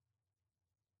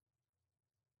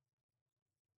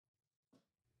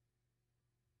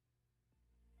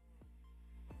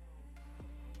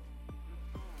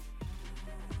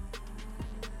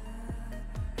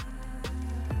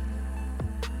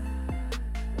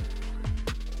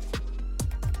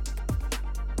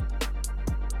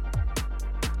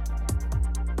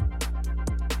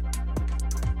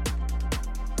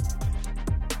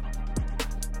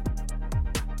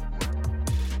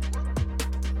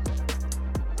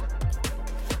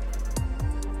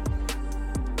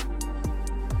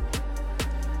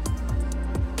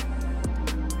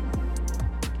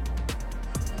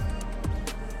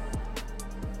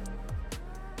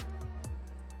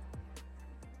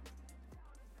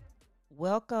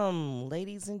Welcome,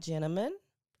 ladies and gentlemen,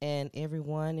 and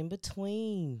everyone in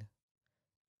between.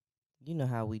 You know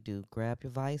how we do. Grab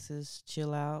your vices,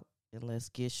 chill out, and let's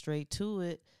get straight to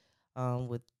it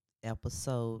with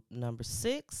episode number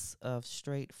 6 of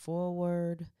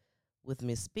Straightforward with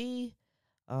Miss B,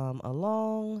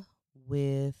 along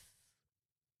with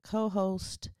co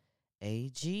host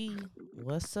AG.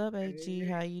 What's up, AG? Hey,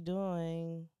 How you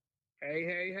doing?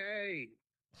 hey.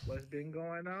 What's been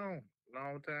going on?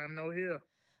 Long time no hear.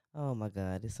 Oh my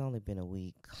God, it's only been a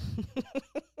week.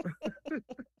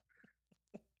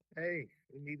 Hey,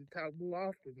 we need to talk more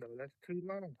often though. That's too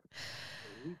long.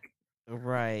 A week.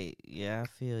 Right. Yeah, I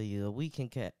feel you. A week can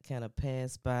kind of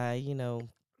pass by,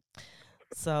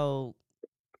 So,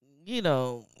 you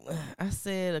know, I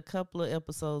said a couple of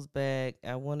episodes back,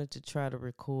 I wanted to try to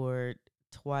record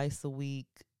twice a week,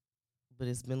 but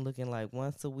it's been looking like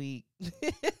once a week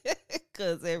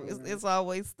because Mm, it's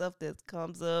always stuff that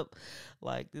comes up.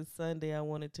 Like this Sunday, I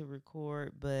wanted to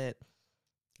record, but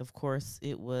of course,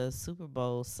 it was Super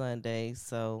Bowl Sunday,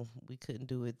 so we couldn't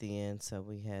do it then. So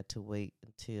we had to wait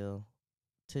until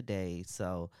today.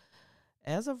 So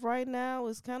as of right now,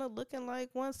 it's kind of looking like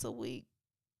once a week.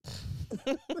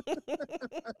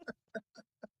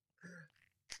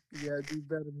 you gotta do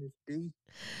better, Miss B.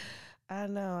 I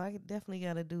know I definitely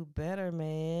got to do better,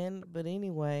 man. But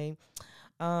anyway,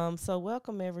 so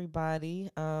welcome everybody.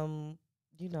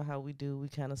 You know how we do. We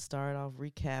kind of start off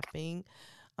recapping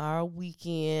our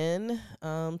weekend.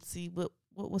 See what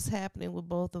was happening with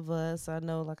both of us. I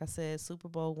know, like I said, Super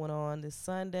Bowl went on this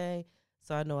Sunday,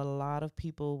 so I know a lot of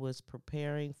people was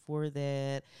preparing for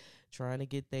that, trying to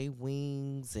get their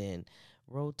wings and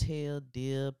rotel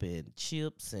dip and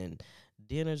chips and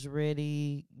dinners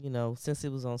ready. Since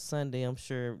it was on Sunday, I'm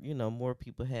sure more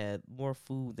people had more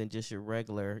food than just your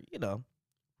regular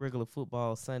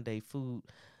football Sunday food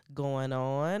going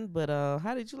on. But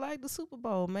how did you like the Super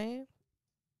Bowl, man?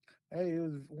 Hey, it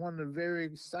was one of the very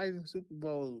exciting Super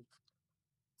Bowls.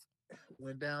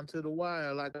 Went down to the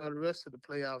wire like all the rest of the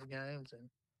playoff games,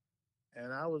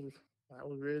 and I was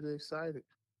really excited.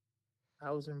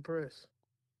 I was impressed.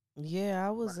 Yeah, I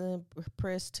My, was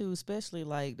impressed too, especially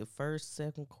like the first,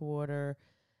 second quarter.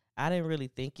 I didn't really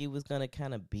think it was gonna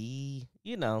kind of be,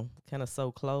 kind of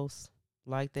so close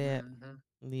like that. hmm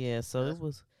Yeah, so it That's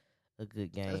was a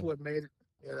good that's game. what made it.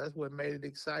 Yeah, that's what made it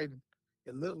exciting.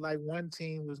 It looked like one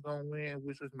team was gonna win,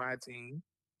 which was my team,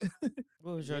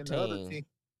 What was and your then the other team? team.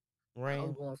 I was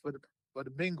Ram? going for the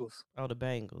Bengals. Oh, the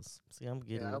Bengals. See, I'm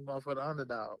Yeah, I getting. was going for the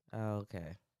underdog. Oh,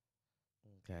 okay,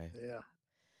 okay. Yeah,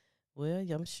 Well,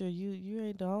 yeah, I'm sure you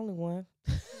ain't the only one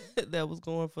that was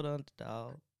going for the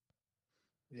underdog.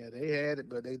 yeah, they had it,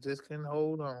 but they just couldn't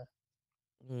hold on.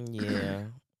 Yeah,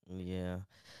 yeah.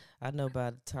 I know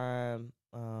by the time,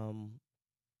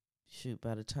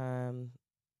 by the time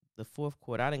the fourth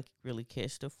quarter, I didn't really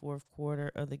catch the fourth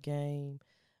quarter of the game.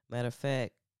 Matter of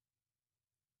fact,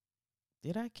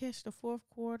 did I catch the fourth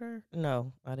quarter?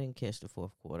 No, I didn't catch the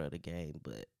fourth quarter of the game,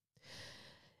 but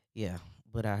yeah,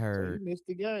 but I So you heard missed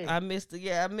the game. I missed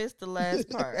the last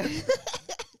part.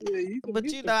 Yeah, you can But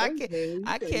miss the first game.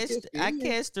 You can't catch the I end.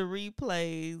 catch the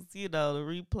replays, the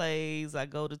replays. I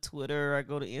go to Twitter, I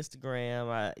go to Instagram.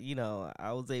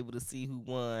 I was able to see who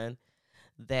won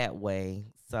that way.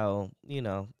 So,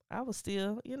 I was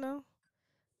still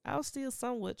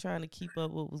somewhat trying to keep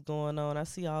up what was going on. I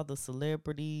see all the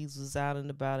celebrities was out and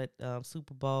about at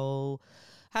Super Bowl.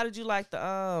 How did you like the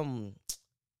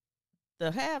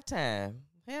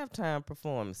halftime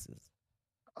performances?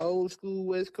 Old school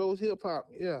West Coast hip hop.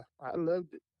 Yeah, I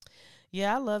loved it.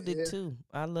 Yeah, I loved it Yeah, too.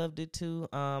 I loved it too.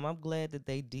 I'm glad that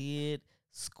they did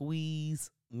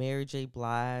squeeze Mary J.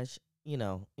 Blige,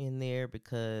 in there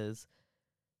because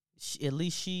at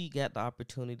least she got the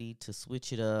opportunity to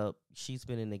switch it up. She's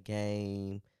been in the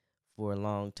game for a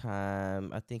long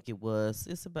time. I think it was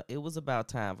about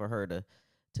time for her to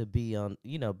be on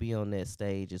that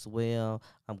stage as well.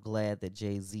 I'm glad that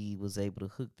Jay-Z was able to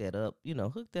hook that up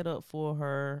for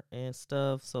her and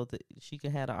stuff so that she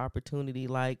can have the opportunity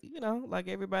like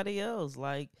everybody else,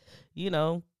 you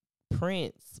know,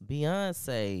 Prince,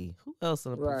 Beyonce, who else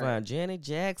on the right. perform? Janet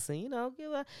Jackson,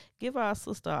 give our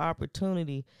sister an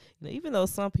opportunity. Even though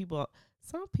some people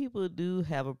do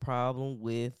have a problem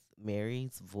with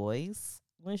Mary's voice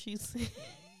when she sings.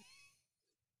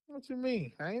 What you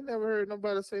mean? I ain't never heard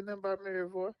nobody say nothing about Mary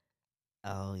Boy.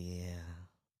 Oh yeah.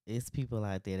 It's people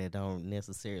out there that don't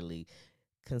necessarily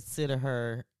consider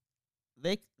her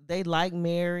they like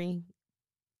Mary,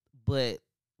 but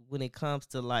when it comes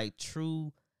to like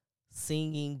true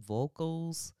singing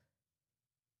vocals,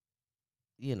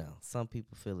 some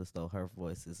people feel as though her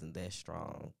voice isn't that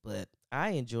strong. But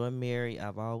I enjoy Mary.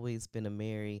 I've always been a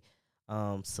Mary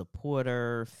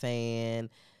supporter, fan.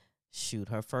 Shoot,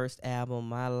 her first album,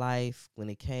 My Life, when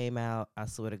it came out, I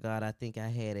swear to God, I think I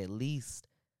had at least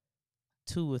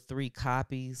 2 or 3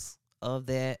 copies of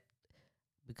that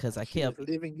because I She was kept,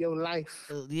 living your life.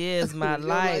 yes, It my was your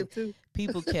life. life too.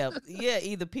 People kept, yeah,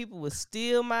 either people would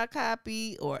steal my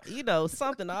copy or,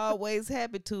 something always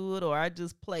happened to it, or I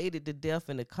just played it to death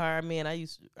in the car. Man,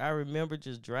 I remember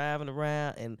just driving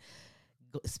around and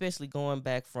especially going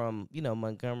back from,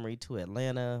 Montgomery to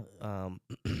Atlanta,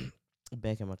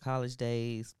 back in my college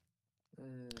days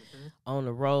Hmm. on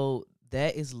the road.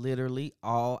 That is literally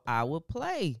all I would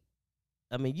play.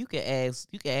 I mean, you can ask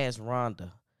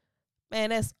Rhonda.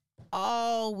 Man, that's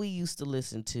all we used to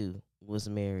listen to was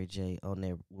Mary J on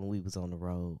there when we was on the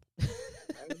road. I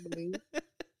can believe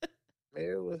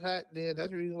Mary was hot then.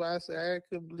 That's the reason why I said I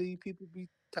couldn't believe people be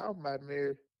talking about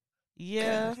Mary.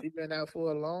 Yeah, She been out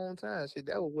for a long time. Shit,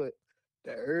 that was what,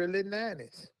 the early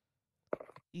 90s.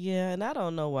 yeah, and I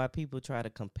don't know why people try to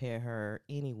compare her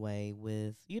anyway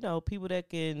with, people that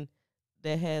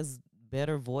has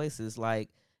better voices. Like,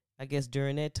 I guess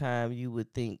during that time you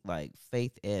would think like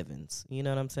Faith Evans. You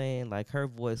know what I'm saying? Like her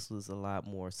voice was a lot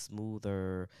more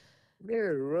smoother.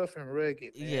 Mary rough and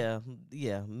rugged, man. Yeah,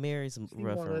 yeah. Mary's She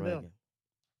rough one and of them, rugged.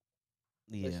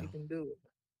 but Yeah, she can do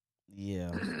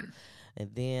yeah. it.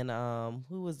 And then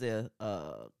who was there?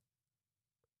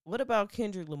 What about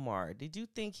Kendrick Lamar? Did you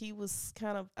think he was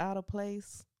kind of out of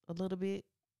place a little bit?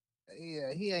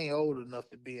 Yeah, he ain't old enough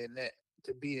to be in that.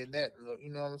 To be in that look,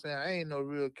 you know what I'm saying? I ain't no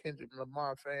real Kendrick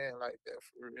Lamar fan like that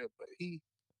for real, but he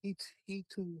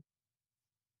too.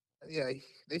 Yeah,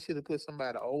 they should have put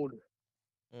somebody older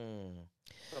Mm.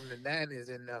 from the 90s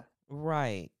in there.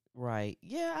 Right, right.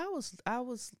 Yeah, I was.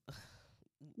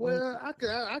 When, Well, I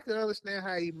could understand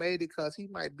how he made it because he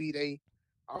might be the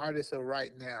artist of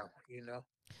right now.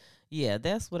 yeah,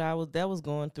 that's what I was. That was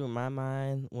going through my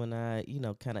mind when I,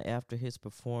 kind of after his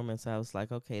performance, I was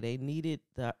like, okay, they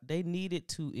needed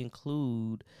to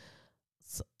include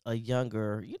a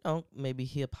younger, maybe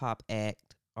hip hop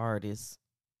act artist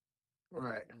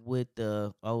Right. with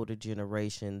the older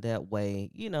generation. That way,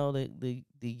 the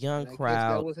young And I guess that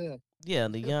crowd, was him. yeah,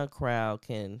 the young crowd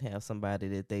can have somebody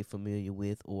that they familiar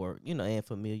with, or and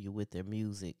familiar with their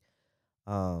music.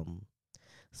 Um,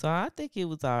 so I think it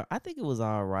was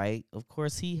all right. Of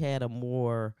course, he had a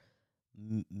more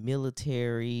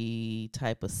military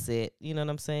type of set. You know what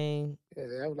I'm saying? Yeah,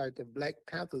 that was like the Black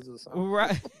Panthers or something.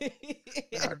 Right.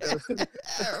 I know.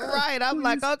 Right. I'm Who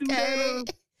like, used to do that?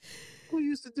 okay. Who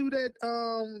used to do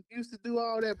that? Used to do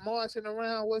all that marching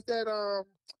around. What's that?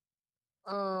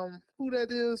 Who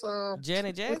that is?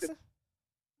 Janet With the Jackson?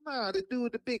 the dude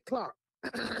with the big clock.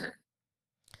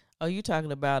 Oh, you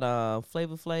talking about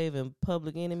Flavor Flav and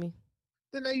Public Enemy?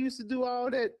 Then they used to do all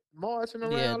that marching Yeah,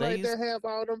 around they like used. that. Have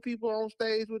all them people on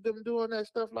stage with them doing that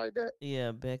stuff like that.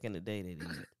 Yeah, back in the day they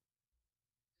did.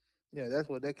 Yeah, that's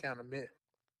what that kind of meant.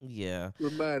 Yeah.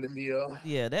 Reminded me of.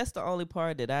 Yeah, that's the only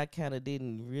part that I kind of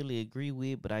didn't really agree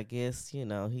with, but I guess he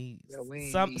Yeah, we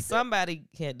ain't need that. somebody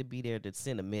had to be there to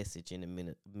send a message in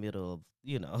the middle of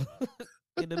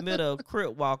in the middle of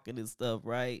crip walking and stuff,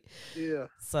 right? Yeah,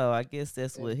 So I guess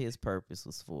that's and what his purpose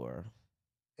was for.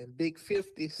 and Big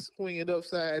 50 swinging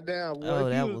upside down, boy. Oh,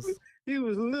 He that was was he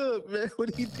was lit, man.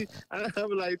 When he did,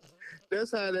 I'm like,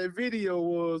 that's how that video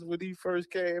was when he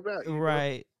first came out.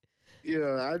 right.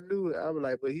 Yeah, I knew it. I was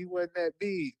like, but he wasn't that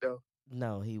big though.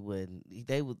 No, he wouldn't.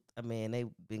 They would. I mean, they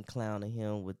been clowning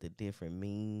him with the different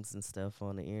memes and stuff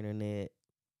on the internet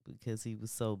because he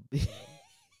was so big.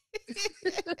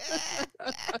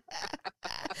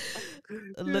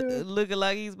 Yeah, Looking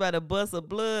like he's about to bust a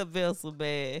blood vessel,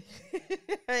 man.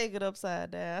 Hanging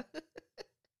upside down.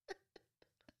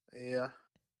 yeah.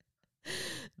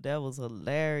 That was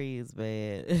hilarious,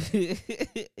 man.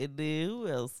 And then who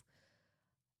else?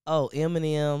 Oh,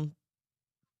 Eminem.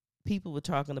 People were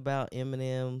talking about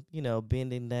Eminem,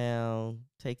 bending down,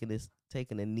 taking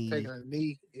a knee. Taking a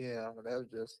knee. Yeah, that was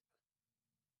just,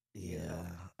 Yeah,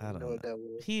 I you know don't what know. that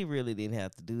was. He really didn't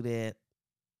have to do that.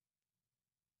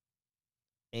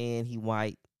 And he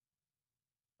white.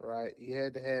 Right. You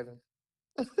had to have him.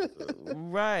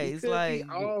 Right. He It's couldn't be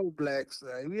like all blacks.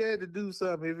 We had to do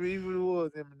something if it even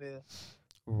was Eminem. They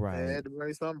right. had to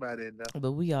bring somebody in there.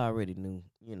 But we already knew,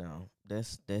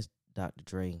 that's Dr.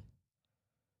 Dre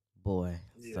boy.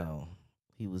 Yeah. So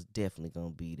he was definitely gonna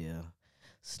be there.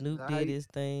 Snoop Now, did his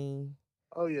thing.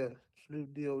 oh yeah,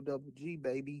 Snoop D-O double G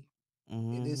baby.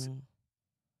 And Mm-hmm.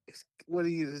 it's what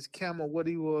he is, his camel, what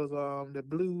he was, the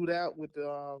blued out with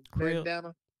the Crip.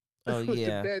 bandana, Oh with the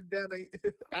yeah. bandana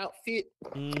outfit.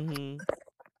 Mm-hmm.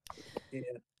 Yeah,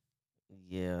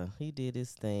 Yeah, he did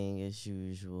his thing as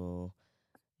usual.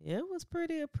 Yeah, it was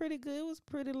pretty good. It was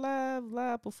pretty live.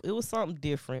 It was something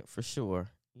different for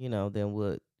sure. Than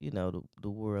what the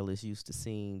world is used to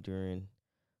seeing during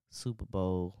Super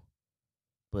Bowl.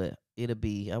 But it'll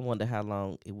be. I wonder how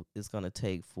long it's gonna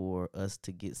take for us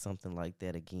to get something like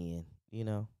that again.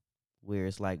 Where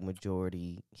it's like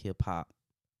majority hip hop.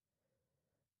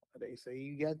 They say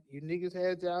you niggas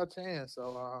had y'all chance,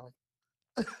 so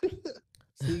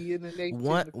see you in the next One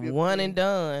 10 to one and 15.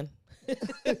 done.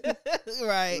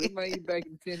 Right. We may be back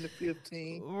in 10 to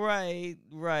 15. Right.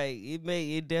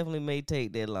 It definitely may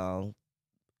take that long.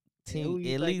 And 10 who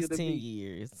you at think least it'll 10 be?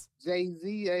 years.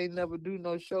 Jay-Z ain't never do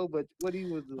no show, but what he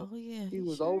was Oh yeah, he he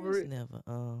was sure over is it. never.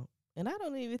 And I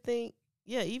don't even think,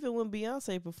 yeah, even when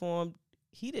Beyonce performed,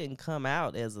 he didn't come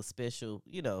out as a special,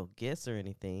 guest or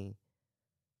anything.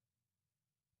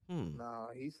 Hmm. Nah,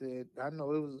 he said I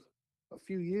know it was a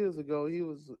few years ago. It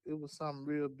was something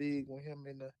real big with him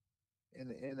in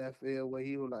the NFL where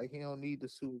he was like he don't need the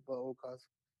Super Bowl because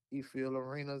he fill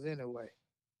arenas anyway.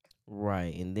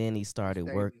 Right. And then he The started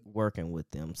stadium. working with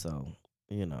them, so,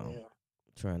 you know, Yeah.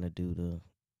 trying to do the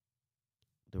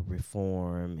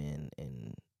reform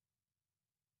and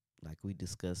like we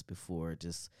discussed before,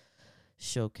 just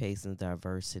showcasing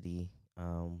diversity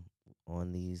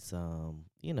on these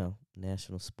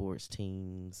national sports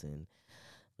teams. And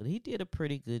but he did a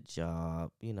pretty good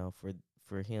job,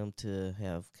 for him to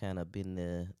have kind of been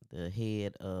the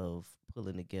head of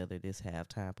pulling together this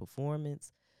halftime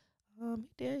performance.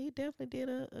 He definitely did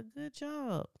a good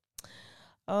job.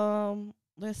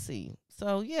 Let's see.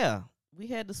 So yeah, we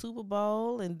had the Super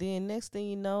Bowl, and then next thing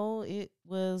you know, it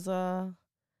was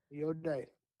Your day.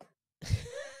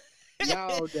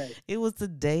 Y'all day. it was the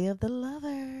day of the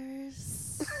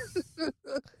lovers.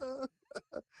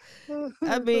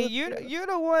 I mean, you're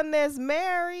the one that's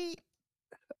married.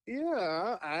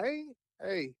 Yeah, I ain't.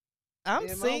 Hey, I'm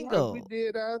me and my wife, we single.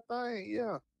 did our thing.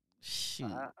 Yeah,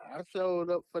 Shoot, I showed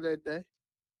up for that day.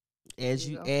 as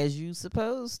You you know. as you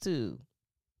supposed to,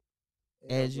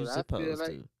 Yeah, as you but I feel supposed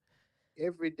like to.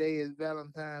 every day is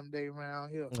Valentine's Day around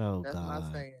here. Oh That's my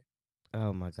God. saying.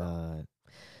 Oh my So, God.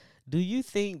 Do you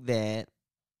think that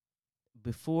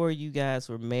before you guys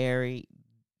were married,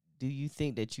 do you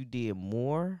think that you did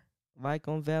more like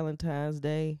on Valentine's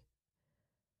Day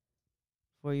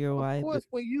for your of wife? course,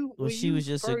 When she was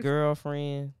just your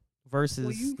girlfriend when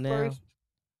versus you now? first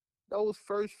those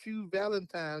first few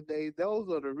Valentine's days, those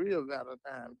are the real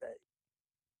Valentine's days.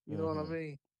 You know what I Mm-hmm.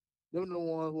 mean? Them the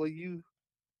ones where you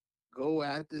go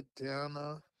out to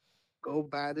dinner, go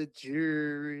buy the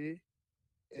jewelry,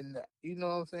 and you know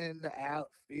what I'm saying, the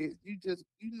outfits. You just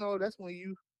that's when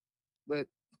you. But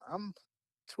I'm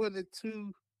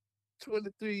 22,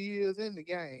 23 years in the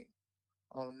game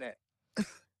on that,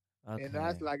 and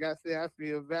that's Okay. like I said, I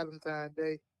feel Valentine's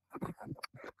Day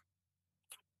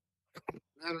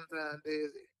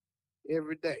is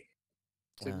every day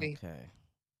to me. Okay.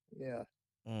 Yeah.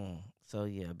 So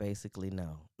yeah, basically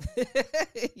no.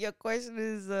 Your question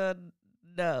is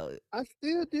no. I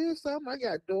still did something. I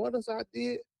got daughters. I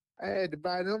had to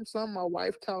buy them some. My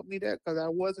wife taught me that because I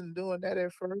wasn't doing that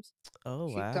at first. Oh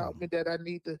She wow. taught me that I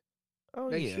need to Oh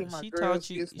make yeah, sure my girls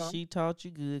get some. She taught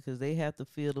you good because they have to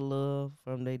feel the love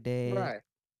from their dad. Right.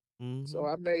 Mm-hmm. So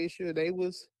I made sure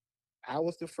I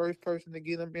was the first person to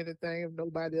get them anything. If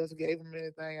nobody else gave them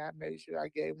anything, I made sure I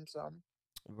gave them something.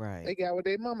 Right. They got what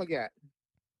their mama got.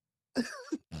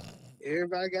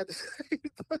 Everybody got the same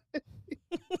thing.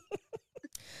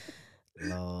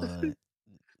 Lord,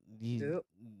 you Yep.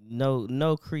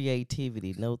 no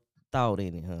creativity, no thought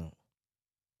in it, huh?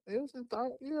 It was some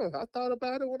thought. Yeah, I thought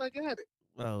about it when I got it.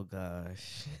 Oh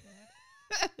gosh.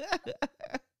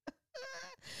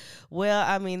 Well,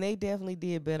 I mean, they definitely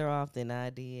did better off than I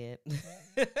did.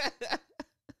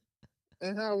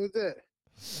 And how was that?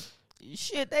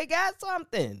 Shit, they got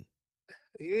something.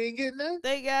 You ain't getting that?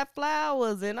 They got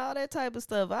flowers and all that type of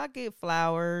stuff. I get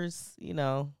flowers,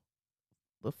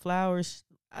 but flowers.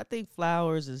 I think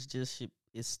flowers is just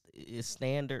is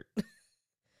standard.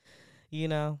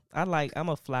 I'm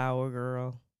a flower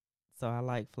girl, so I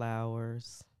like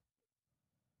flowers.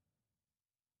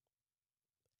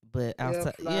 But Yeah,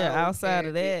 flowers, outside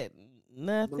of candy, that,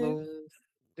 nothing. balloons,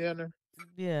 dinner.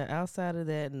 Yeah, outside of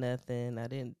that, nothing. I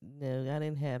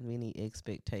didn't have any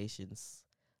expectations.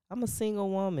 I'm a single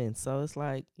woman, so it's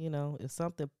like, if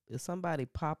somebody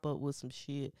pop up with some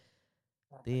shit,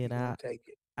 then You gonna take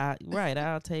it. I'll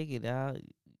take it.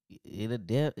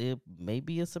 It may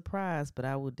be a surprise, but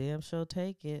I will damn sure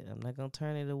take it. I'm not gonna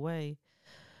turn it away.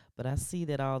 But I see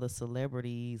that all the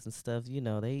celebrities and stuff,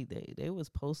 they was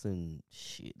posting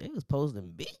shit. They was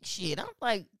posting big shit. I'm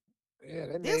like, Yeah,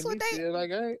 they This made what me they feel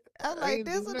like I'm I like, ain't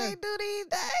this do what they nothing. do these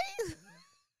days.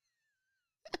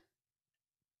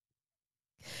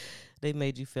 They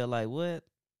made you feel like what?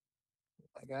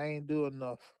 Like I ain't do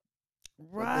enough.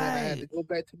 But then I had Right. to go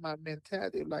back to my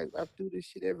mentality. Like I do this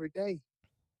shit every day.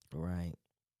 Right.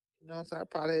 You know what I'm saying? I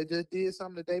probably had just did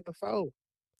something the day before.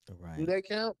 Do Right. that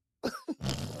count?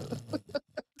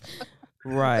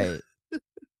 Right.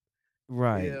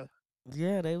 Right. Yeah.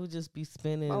 Yeah, they would just be My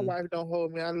spending. wife don't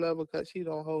hold me. I love her because she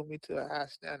don't hold me to a high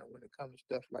standard when it comes to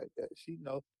stuff like that. She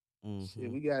know shit.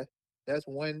 Mm-hmm. We got that's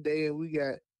one day and we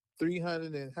got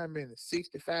 300 and how many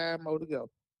 65 more to go.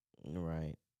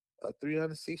 Right.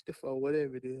 364,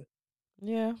 whatever it is.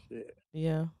 Yeah. Shit.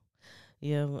 Yeah.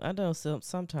 Yeah. I know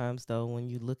sometimes though when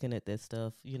you're looking at that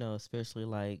stuff, especially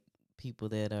like people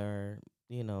that are,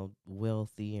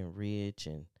 wealthy and rich,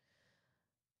 and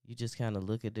you just kind of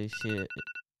look at this shit.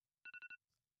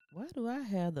 Why do I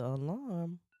have the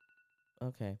alarm?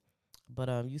 Okay. But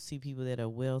you see people that are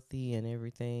wealthy and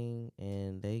everything,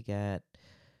 and they got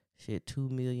shit 2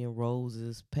 million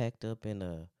roses packed up in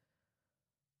a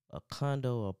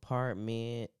condo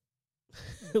apartment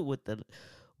with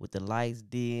the lights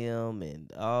dim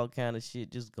and all kind of shit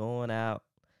just going out.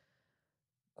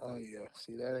 Oh yeah.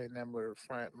 See, that ain't nothing but a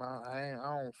front. I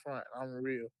don't front. I'm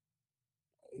real.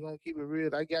 You gonna keep it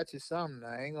real? I got you something.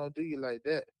 I ain't gonna do you like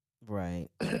that. Right.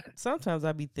 Sometimes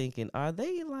I be thinking, are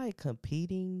they like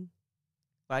competing?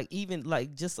 Like even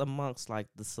like just amongst like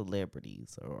the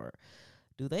celebrities, or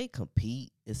do they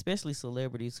compete? Especially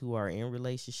celebrities who are in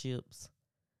relationships.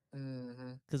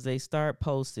 Mm-hmm. Because they start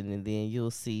posting, and then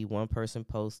you'll see one person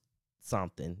post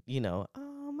something,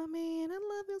 oh my man, I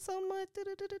love him so much, da,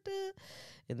 da, da, da, da.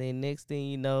 And then next thing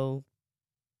you know,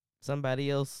 somebody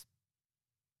else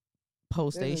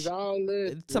post And they is all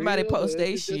this somebody real or post is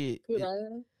they it just shit. put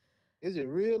on? Is it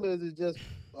real or is it just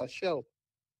a show?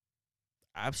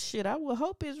 I would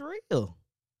hope it's real.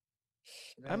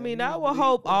 I Man, mean, I these would these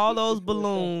hope folks all is those just for a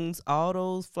show. balloons, all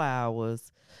those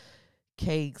flowers,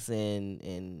 cakes,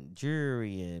 and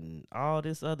jewelry, and all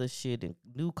this other shit, and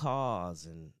new cars,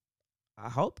 and I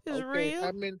hope it's Okay, real.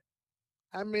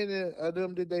 how many of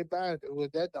them did they buy? Was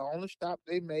that the only stop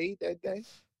they made that day?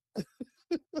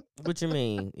 What you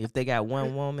mean? If they got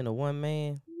one woman or one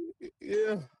man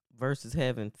Yeah, versus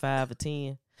having 5 or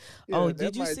 10? Oh, yeah, that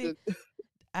did you might see? just.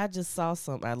 I just saw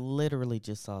something. I literally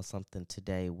just saw something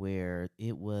today where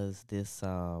it was this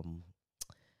guy.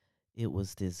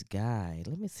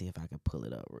 Let me see if I can pull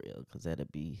it up real, because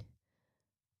that'd be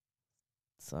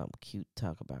something cute to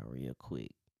talk about real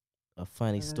quick. A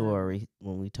funny Mm, story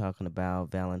when we talking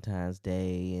about Valentine's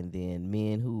Day, and then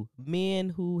men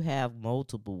who have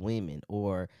multiple women,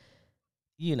 or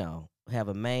have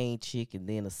a main chick and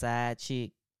then a side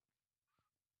chick.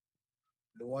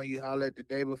 the one you holler at the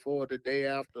day before, the day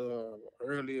after,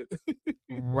 earlier.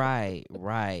 Right,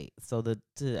 right. So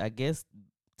I guess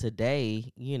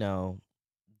today,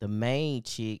 the main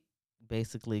chick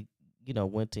basically,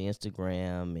 went to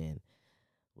Instagram and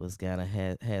was gonna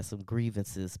had some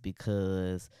grievances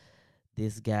because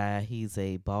this guy, he's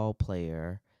a ball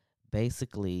player.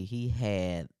 Basically, he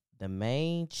had the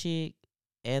main chick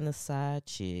and the side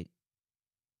chick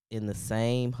in the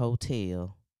same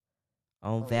hotel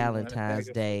on Oh, he running back Valentine's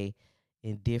and forth. Day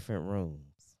in different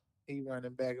rooms, He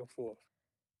running back and forth.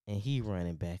 and he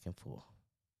running back and forth.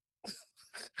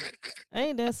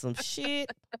 Ain't that some shit?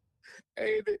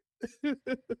 Ain't it?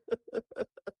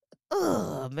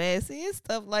 Ugh, man. See, it's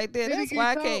stuff like that. Did he That's get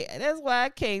why I caught? can't. That's why I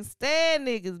can't stand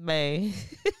niggas, man.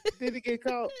 Did he get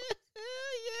caught? Yeah,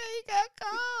 he got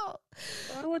caught.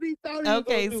 What he thought he was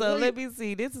gonna Okay, do? so Wait. let me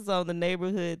see. This is on the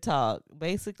neighborhood talk.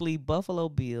 Basically, Buffalo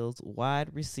Bills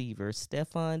wide receiver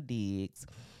Stephon Diggs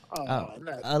uh, Oh,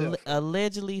 not Stefan.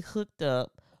 allegedly hooked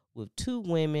up with two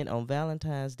women on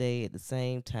Valentine's Day at the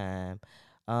same time.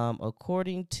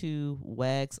 According to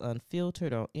Wags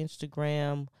Unfiltered on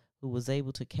Instagram, who was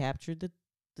able to capture the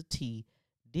tea,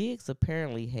 Diggs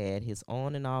apparently had his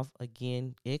on and off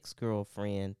again ex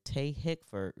girlfriend Tay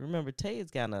Heckford. Remember, Tay is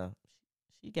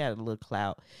she got a little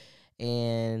clout,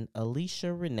 and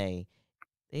Alicia Renee.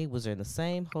 They was in the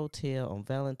same hotel on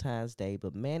Valentine's Day,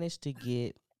 but managed to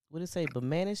get what did it say? But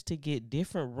managed to get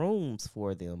different rooms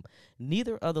for them.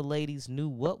 Neither of the ladies knew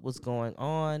what was going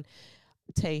on.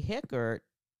 Tay Heckard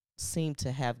seemed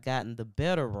to have gotten the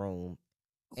better room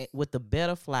with the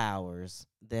better flowers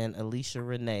than Alicia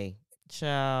Renee.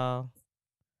 Child.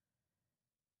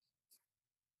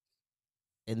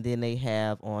 And then they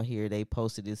have on here, they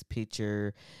posted this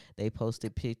picture. They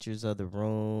posted pictures of the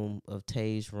room, of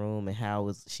Tay's room, and how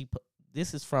was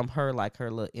this is from her, like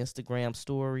her little Instagram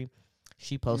story.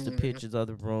 She posted Mm-hmm. pictures of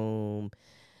the room,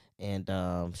 and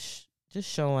Just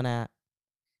showing out.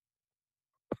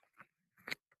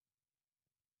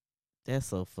 That's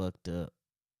so fucked up.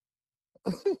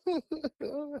 That's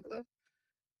what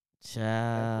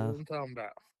Child. I'm talking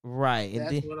about. Right. And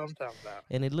That's then what I'm talking about.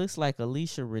 and it looks like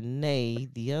Alicia Renee,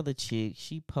 the other chick,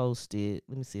 she posted,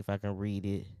 let me see if I can read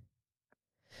it.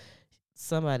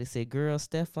 Somebody said, "Girl,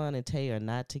 Stefan and Tay are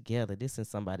not together." This in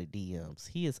somebody DMs.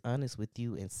 He is honest with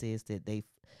you and says that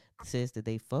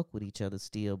they fuck with each other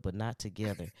still, but not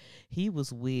together. He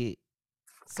was with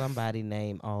somebody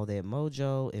named All That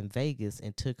Mojo in Vegas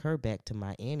and took her back to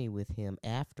Miami with him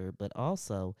after, but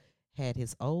also had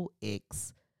his old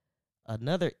ex,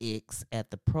 another ex,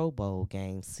 at the Pro Bowl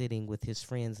game sitting with his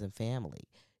friends and family.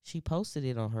 She posted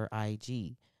it on her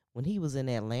IG. When he was in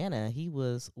Atlanta, he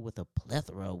was with a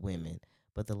plethora of women,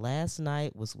 but the last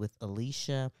night was with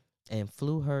Alicia and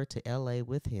flew her to LA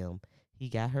with him. He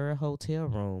got her a hotel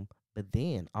room, but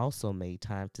then also made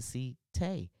time to see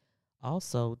Tay.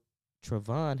 Also,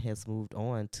 Trevon has moved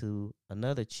on to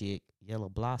another chick, Yellow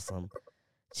Blossom.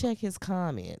 Check his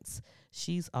comments.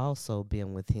 She's also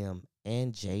been with him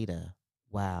and Jada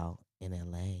while in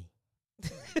LA.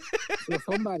 So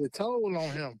somebody told on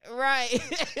him, Right.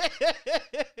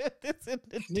 That's in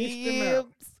the snitched him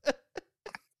out, DMs.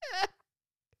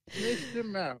 snitched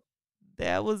him out.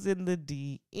 That was in the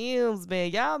DMs, man.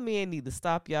 Y'all men need to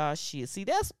stop y'all shit. See,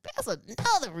 that's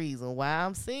another reason why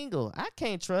I'm single. I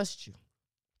can't trust you.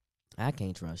 I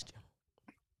can't trust you.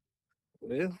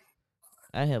 Well,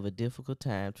 I have a difficult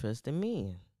time trusting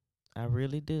men. I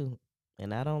really do.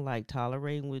 And I don't like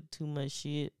tolerating with too much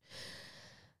shit.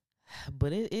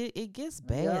 But it gets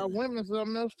bad. y'all women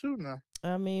something else too now.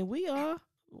 I mean, we are.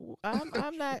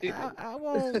 I'm not. I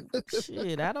won't.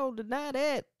 Shit, I don't deny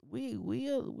that.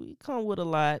 We come with a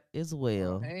lot as A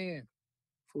well. hand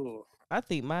full. I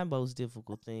think my most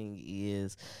difficult thing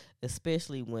is,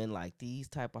 especially when like these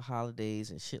type of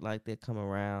holidays and shit like that come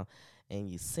around, and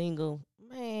you single,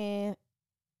 man.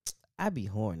 I be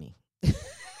horny.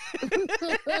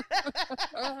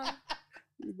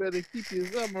 You better keep your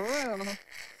something around, huh?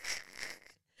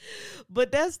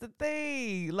 But that's the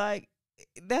thing. Like,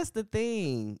 that's the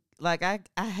thing. Like, I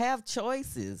have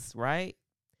choices, right?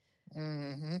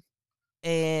 Mm-hmm.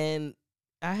 And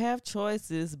I have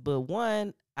choices, but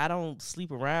one, I don't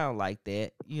sleep around like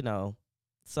that.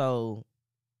 So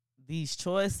these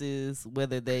choices,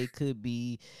 whether they could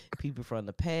be people from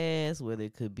the past, whether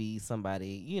it could be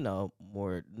somebody,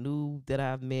 more new that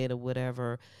I've met or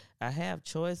whatever, I have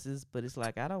choices, but it's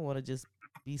like I don't want to just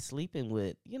be sleeping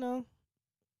with,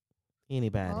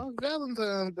 anybody Oh,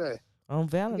 Valentine's Day. on You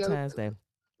gotta. Valentine's Day.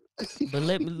 But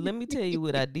let me tell you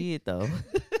what I did though.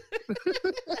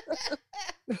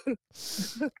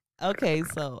 Okay,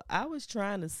 so I was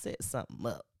trying to set something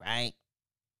up, right?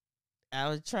 I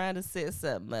was trying to set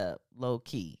something up low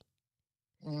key.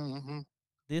 Mm-hmm.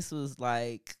 This was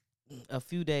like a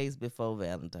few days before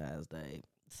Valentine's Day.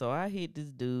 So I hit this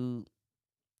dude.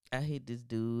 I hit this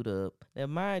dude up. Now,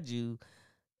 mind you,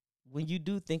 when you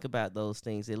do think about those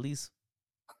things, at least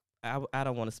I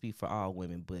don't want to speak for all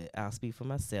women, but I'll speak for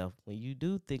myself. When you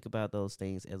do think about those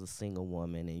things as a single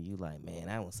woman, and you like, man,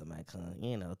 I want somebody to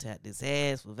come, tap this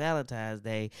ass for Valentine's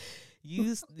Day.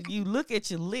 You look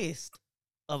at your list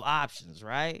of options,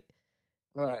 right?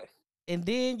 Right. And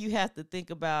then you have to think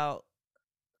about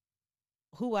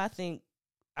who I think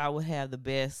I would have the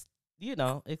best,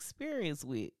 experience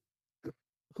with.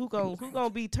 Who gonna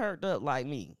be turned up like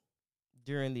me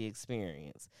during the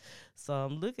experience? So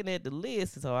I'm looking at the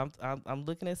list. So I'm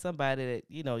looking at somebody that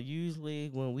usually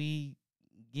when we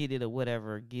get it or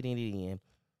whatever, getting it in,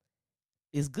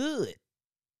 is good.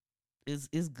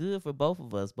 It's good for both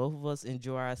of us. Both of us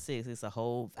enjoy our sex. It's a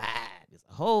whole vibe. It's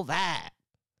a whole vibe.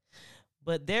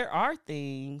 But there are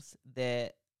things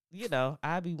that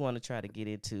I be want to try to get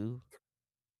into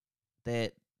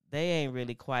that they ain't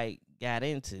really quite got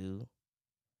into.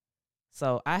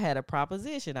 So I had a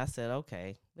proposition. I said,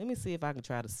 okay, let me see if I can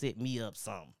try to set me up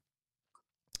something.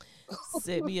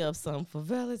 Set me up something for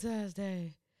Valentine's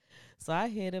Day. So I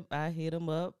hit him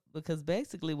up because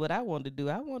basically what I wanted to do,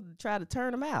 I wanted to try to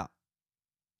turn him out.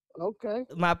 Okay.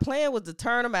 My plan was to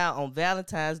turn him out on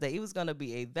Valentine's Day. It was going to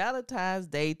be a Valentine's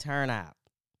Day turnout.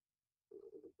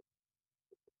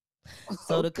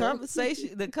 So the Okay.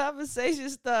 conversation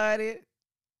started,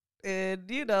 and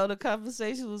the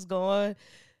conversation was going.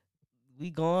 We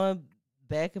going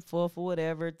back and forth or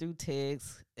whatever through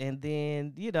text, and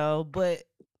then but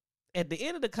at the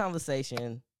end of the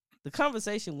conversation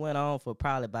went on for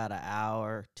probably about an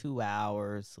hour, 2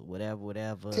 hours,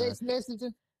 whatever. Text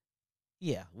messaging.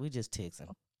 Yeah, we just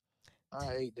texting. I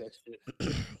hate that shit.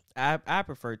 I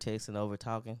prefer texting over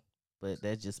talking. but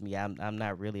that's just me. I'm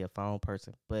not really a phone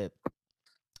person. But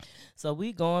so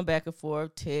we going back and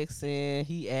forth texting.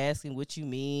 He asking what you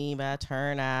mean by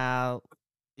turnout,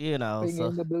 you know. So Finger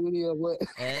in the booty or what?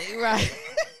 right.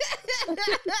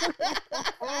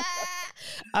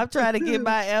 I'm trying to get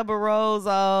my Amber Rose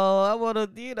on. I want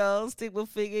to, stick my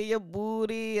finger in your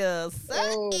booty or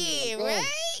Oh my something, god.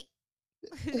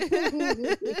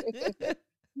 right?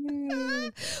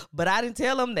 But I didn't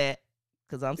tell him that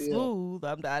because I'm Yeah. smooth.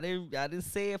 I didn't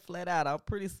say it flat out. I'm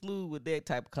pretty smooth with that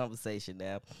type of conversation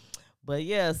now. But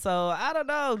yeah, so I don't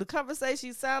know. The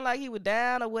conversation sounded like he was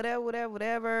down or whatever, whatever,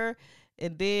 whatever.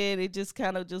 And then it just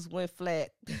kind of just went flat.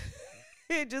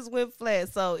 It just went flat.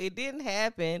 So it didn't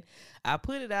happen. I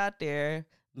put it out there.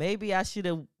 Maybe I should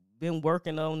have been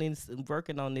working on this,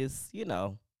 Yeah,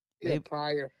 maybe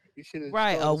prior. You should have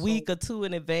right a started soon. week or two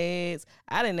in advance.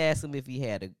 I didn't ask him if he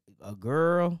had a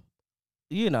girl.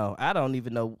 I don't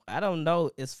even know. I don't know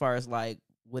as far as like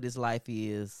what his life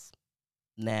is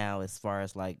now, as far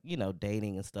as like,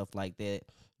 dating and stuff like that.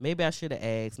 Maybe I should have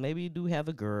asked. Maybe you do have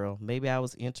a girl. Maybe I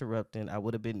was interrupting. I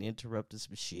would have been interrupted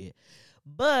some shit.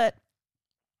 But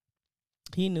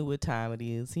he knew what time it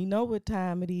is. He know what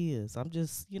time it is. I'm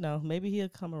just, maybe he'll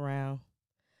come around.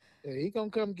 Yeah, he gonna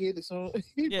come get it soon.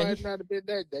 He Yeah, might not have been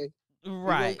that day. He gonna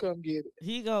right. come get it.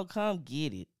 He gonna come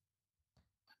get it.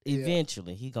 Yeah.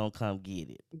 Eventually, he gonna come get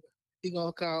it. He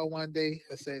gonna call one day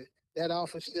and say, that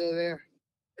offer still there.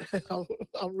 I'm,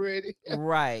 I'm ready.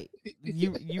 Right.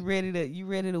 You ready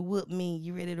to whoop me?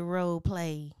 You ready to role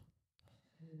play?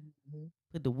 Mhm.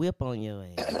 Put the whip on your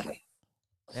ass.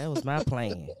 That was my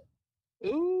plan.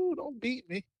 Ooh, don't beat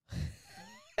me.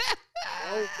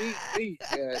 Don't beat me.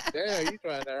 God damn, you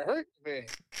trying to hurt me.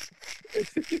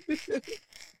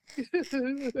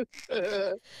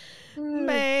 Man,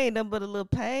 ain't nothing but a little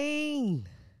pain.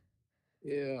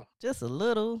 Yeah, Just a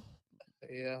little.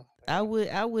 yeah, I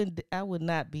would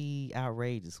not be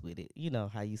outrageous with it. You know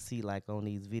how you see like on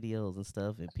these videos and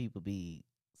stuff, and people be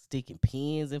sticking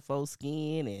pins in folks'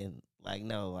 skin, and like,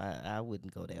 no, I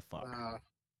wouldn't go that far. nah,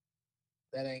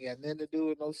 that ain't got nothing to do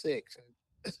with no sex.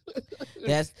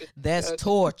 That's Uh,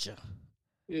 torture.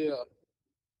 yeah,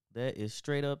 That is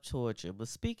straight up torture. But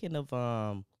speaking of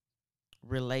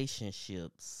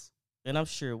relationships, and I'm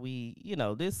sure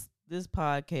this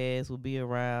podcast will be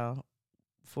around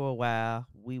for a while.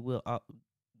 We will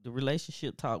the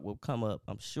relationship talk will come up,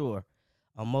 I'm sure,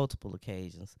 on multiple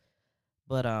occasions.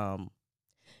 But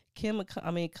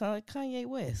Kanye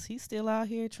West, he's still out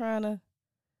here trying to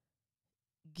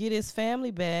get his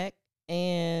family back,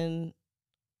 and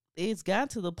it's got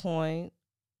to the point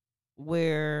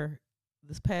where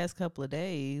this past couple of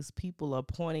days, people are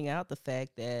pointing out the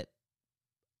fact that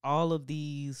all of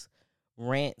these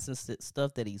rants and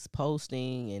stuff that he's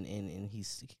posting, and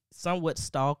he's somewhat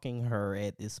stalking her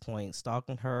at this point,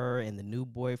 stalking her and the new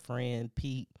boyfriend,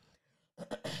 Pete,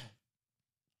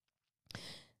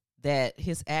 that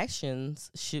his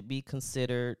actions should be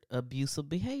considered abusive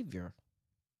behavior.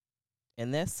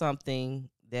 And that's something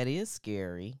that is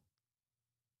scary,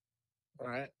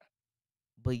 right.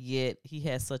 but yet he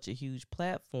has such a huge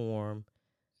platform,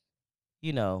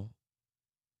 you know,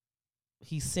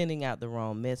 he's sending out the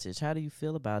wrong message. How do you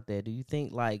feel about that? Do you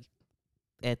think like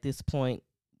at this point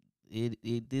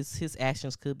this his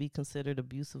actions could be considered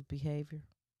abusive behavior?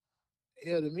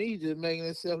 Yeah, to me, just making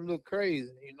himself look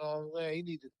crazy. You know what I'm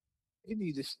saying? He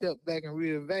need to step back and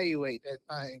reevaluate that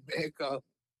thing, man. Cause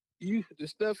the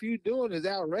stuff you doing is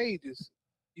outrageous.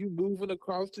 You moving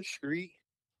across the street,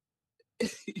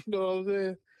 you know what I'm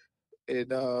saying?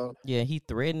 And Yeah, he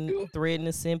threatened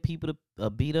to send people to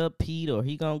beat up Pete, or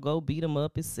he gonna go beat him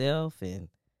up himself. And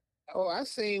oh, I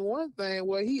seen one thing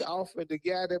where he offered the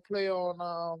guy that play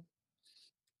on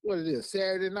what it is,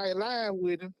 Saturday Night Live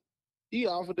with him. He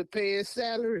offered to pay his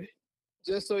salary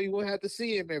just so he wouldn't have to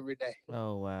see him every day.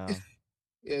 oh wow.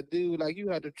 Yeah, dude, like you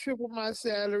had to triple my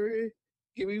salary,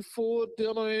 give me full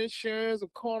dental insurance, a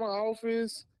corner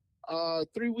office,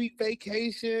 3-week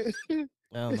vacation,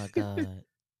 Oh my god.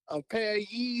 a pair of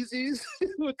Yeezys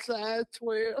with size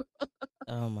 12.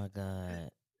 Oh my god.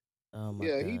 Oh my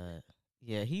Yeah, god.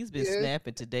 Yeah, he's been yeah,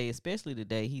 snapping today, especially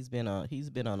today. He's been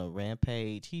on a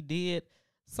rampage. He did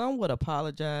somewhat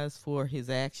apologize for his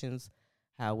actions.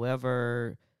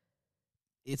 However,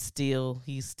 he's still,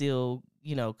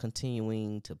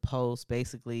 continuing to post.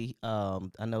 Basically, I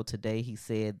know today he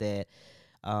said that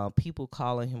people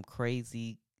calling him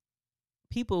crazy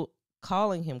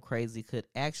could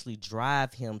actually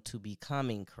drive him to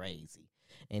becoming crazy.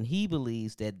 And he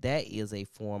believes that that is a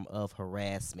form of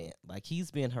harassment. Like he's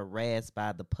been harassed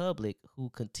by the public who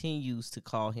continues to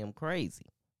call him crazy.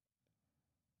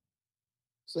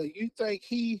 so you think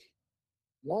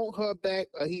want her back,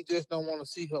 or he just don't want to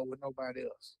see her with nobody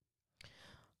else.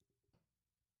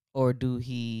 Or do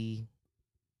he,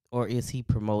 or is he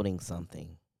promoting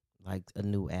something like a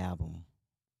new album?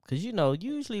 Because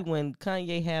usually when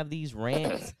Kanye have these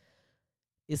rants,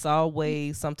 it's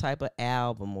always some type of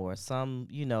album or some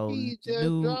He just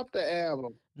new. dropped the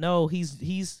album. No,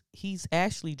 he's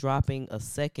actually dropping a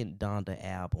second Donda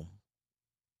album,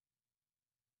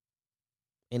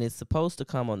 and it's supposed to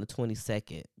come on the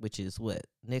 22nd, which is what,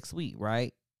 next week,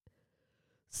 right?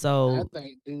 I So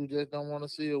think dude just don't want to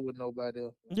see her with nobody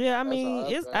else. yeah, I That's mean, all I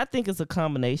it's think. I think it's a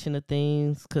combination of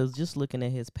things. Because just looking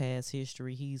at his past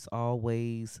history, he's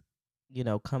always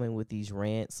coming with these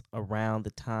rants around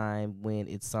the time when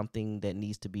it's something that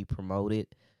needs to be promoted.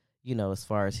 As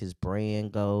far as his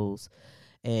brand goes.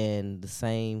 And the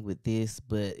same with this,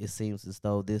 but it seems as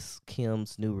though this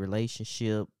Kim's new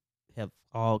relationship have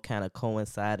all kind of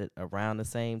coincided around the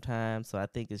same time. So I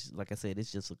think it's, like I said,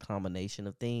 it's just a combination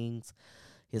of things.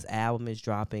 His album is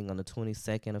dropping on the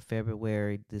 22nd of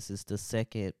February. This is the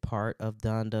second part of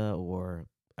Donda, or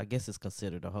I guess it's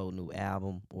considered a whole new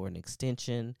album or an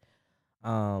extension.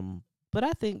 Um, but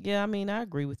I think, yeah, I mean, I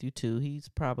agree with you too. He's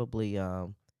probably, I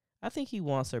think he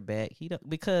wants her back. He don't,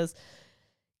 because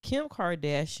Kim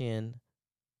Kardashian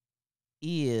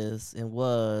is and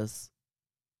was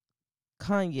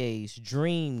Kanye's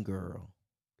dream girl.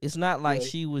 It's not like Yeah,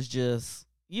 she was just,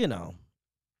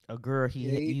 a girl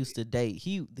yeah, he used to date.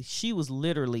 She was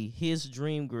literally his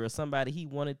dream girl, somebody he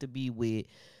wanted to be with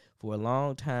for a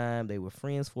long time. They were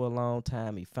friends for a long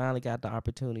time. He finally got the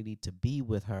opportunity to be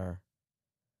with her.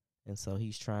 And so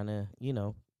he's trying to,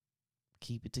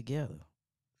 keep it together.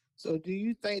 So do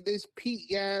you think this Pete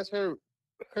guy's her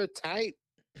type?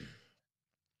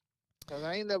 Cause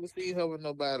I ain't never seen her with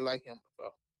nobody like him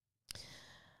before.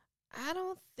 I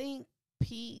don't think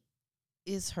Pete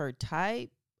is her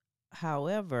type.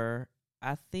 However,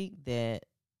 I think that,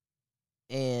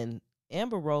 and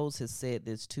Amber Rose has said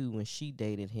this too when she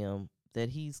dated him, that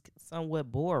he's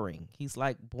somewhat boring. He's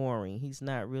like boring. He's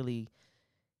not really,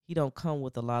 he don't come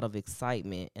with a lot of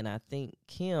excitement. And I think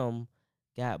Kim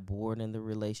got bored in the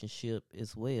relationship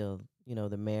as well.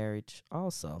 The marriage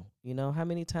also. How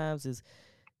many times is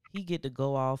he get to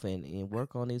go off and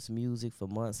work on his music for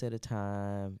months at a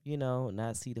time,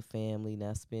 not see the family,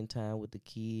 not spend time with the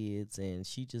kids, and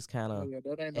she just kind Oh of yeah,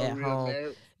 that ain't no at real home.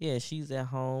 marriage. Yeah, she's at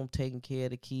home taking care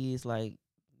of the kids. Like,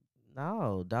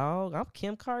 no, dog, I'm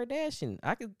Kim Kardashian.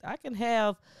 I can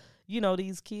have,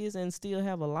 these kids and still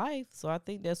have a life. So I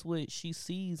think that's what she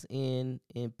sees in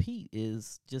Pete,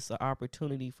 is just an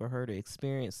opportunity for her to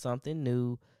experience something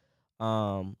new,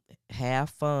 um, have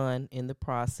fun in the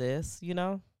process.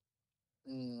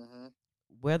 Mm-hmm.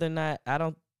 Whether or not, I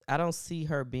don't see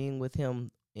her being with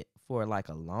him for like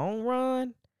a long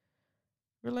run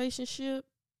relationship,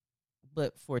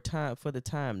 but for the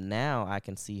time now, I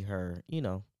can see her,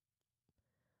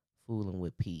 fooling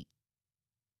with Pete.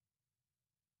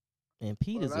 And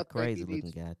Pete But is a I think crazy he looking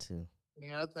needs. guy too.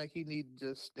 Yeah, I think he need to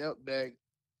just step back,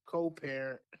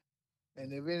 co-parent,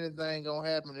 and if anything gonna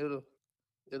happen,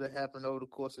 it'll happen over the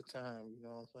course of time. You know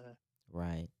what I'm saying?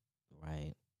 Right.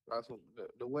 Right. That's what,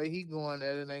 the way he going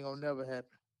at it ain't gonna never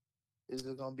happen. It's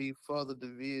just gonna be further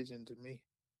division to me.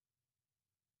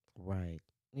 Right.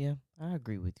 Yeah, I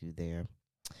agree with you there.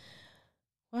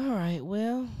 All right.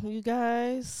 Well, you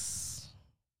guys,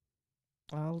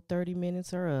 all 30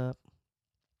 minutes are up.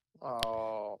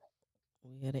 Oh,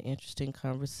 We had an interesting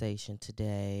conversation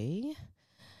today.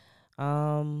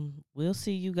 We'll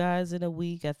see you guys in a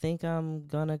week. I think I'm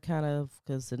gonna kind of,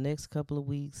 cause the next couple of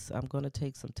weeks I'm gonna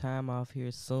take some time off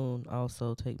here soon.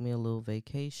 Also, take me a little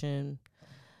vacation.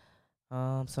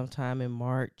 Sometime in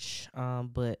March.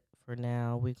 But for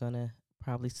now, we're gonna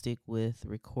probably stick with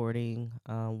recording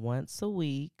once a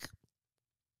week.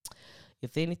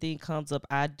 If anything comes up,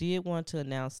 I did want to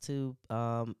announce to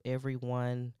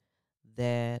everyone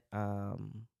that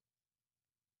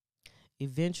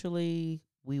eventually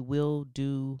we will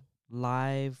do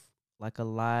live, like a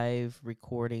live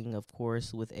recording, of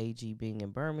course, with AG being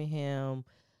in Birmingham.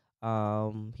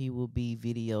 He will be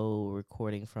video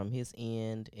recording from his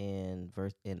end, and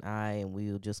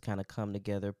we'll just kind of come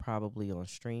together probably on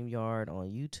StreamYard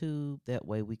on YouTube. That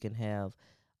way we can have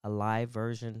a live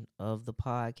version of the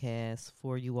podcast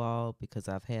for you all, because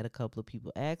I've had a couple of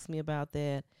people ask me about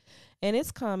that, and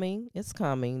it's coming. It's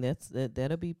coming.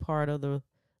 That'll be part of the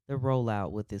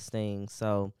rollout with this thing.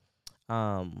 So,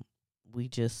 um, we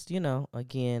just,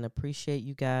 again, appreciate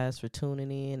you guys for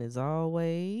tuning in as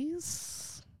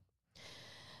always.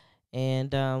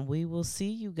 And we will see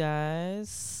you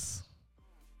guys.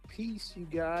 peace, you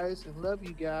guys, and love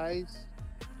you guys.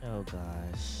 Oh,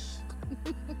 gosh.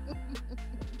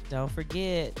 Don't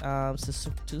forget to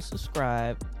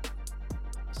subscribe.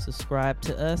 Subscribe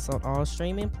to us on all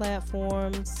streaming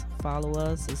platforms. Follow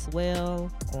us as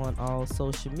well on all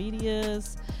social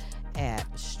medias at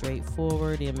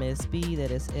Straightforward MSB.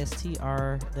 That is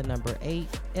STR the number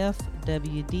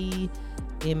 8FWD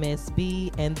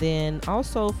MSB. And then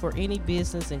also for any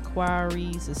business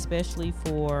inquiries, especially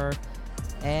for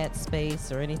ad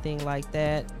space or anything like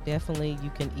that, definitely you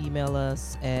can email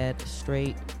us at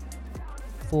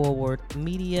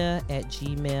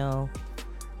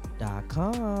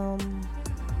straightforwardmedia@gmail.com.